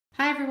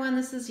Hi everyone,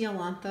 this is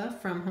Yolantha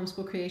from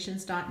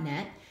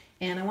homeschoolcreations.net,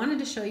 and I wanted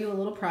to show you a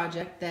little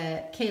project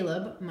that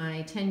Caleb,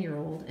 my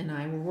 10-year-old, and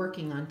I were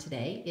working on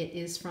today. It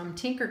is from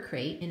Tinker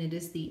Crate and it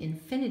is the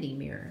Infinity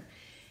Mirror.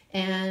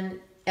 And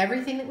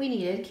everything that we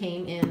needed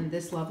came in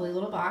this lovely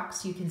little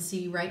box. You can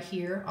see right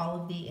here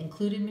all of the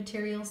included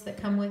materials that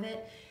come with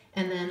it,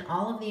 and then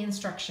all of the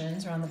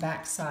instructions are on the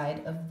back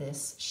side of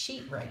this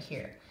sheet right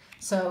here.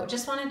 So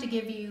just wanted to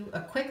give you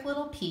a quick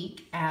little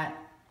peek at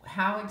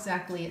how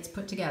exactly it's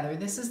put together.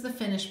 This is the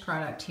finished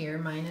product here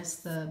minus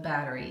the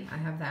battery. I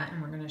have that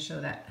and we're going to show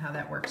that how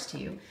that works to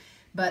you.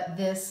 But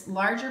this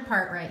larger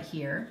part right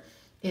here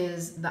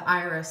is the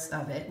iris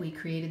of it. We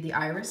created the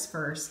iris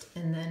first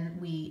and then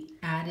we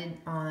added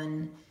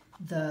on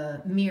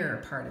the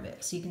mirror part of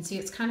it. So you can see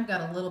it's kind of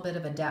got a little bit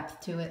of a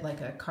depth to it, like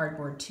a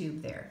cardboard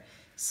tube there.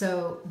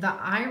 So the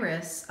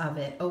iris of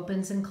it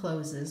opens and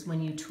closes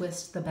when you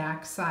twist the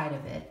back side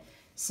of it.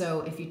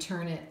 So if you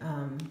turn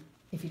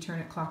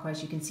it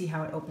clockwise, you can see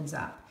how it opens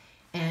up.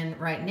 And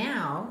right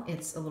now,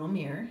 it's a little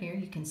mirror. Here,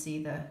 you can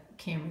see the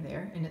camera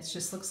there, and it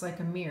just looks like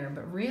a mirror.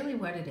 But really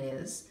what it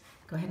is,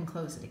 go ahead and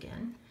close it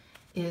again,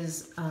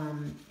 is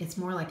it's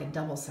more like a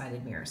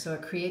double-sided mirror. So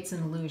it creates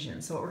an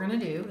illusion. So what we're going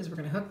to do is we're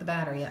going to hook the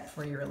battery up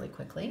for you really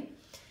quickly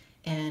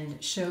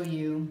and show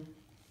you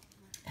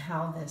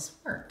how this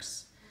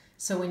works.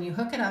 So when you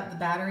hook it up, the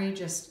battery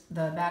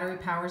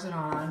powers it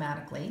on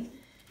automatically.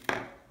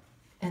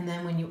 And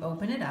then when you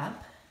open it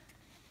up,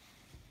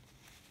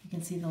 you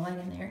can see the light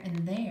in there,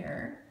 and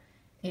there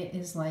it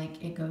is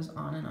like it goes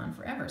on and on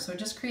forever. So it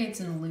just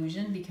creates an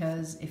illusion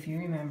because if you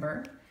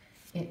remember,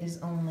 it is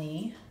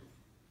only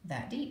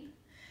that deep.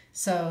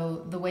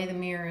 So the way the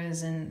mirror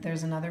is, and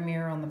there's another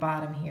mirror on the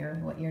bottom here,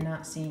 what you're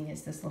not seeing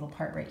is this little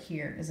part right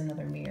here is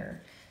another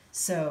mirror.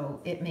 So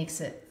it makes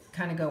it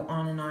kind of go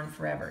on and on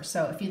forever.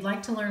 So if you'd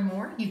like to learn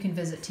more, you can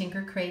visit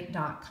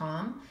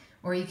tinkercrate.com,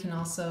 or you can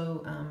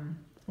also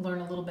learn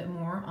a little bit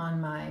more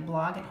on my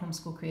blog at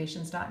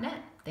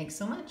homeschoolcreations.net. Thanks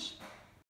so much.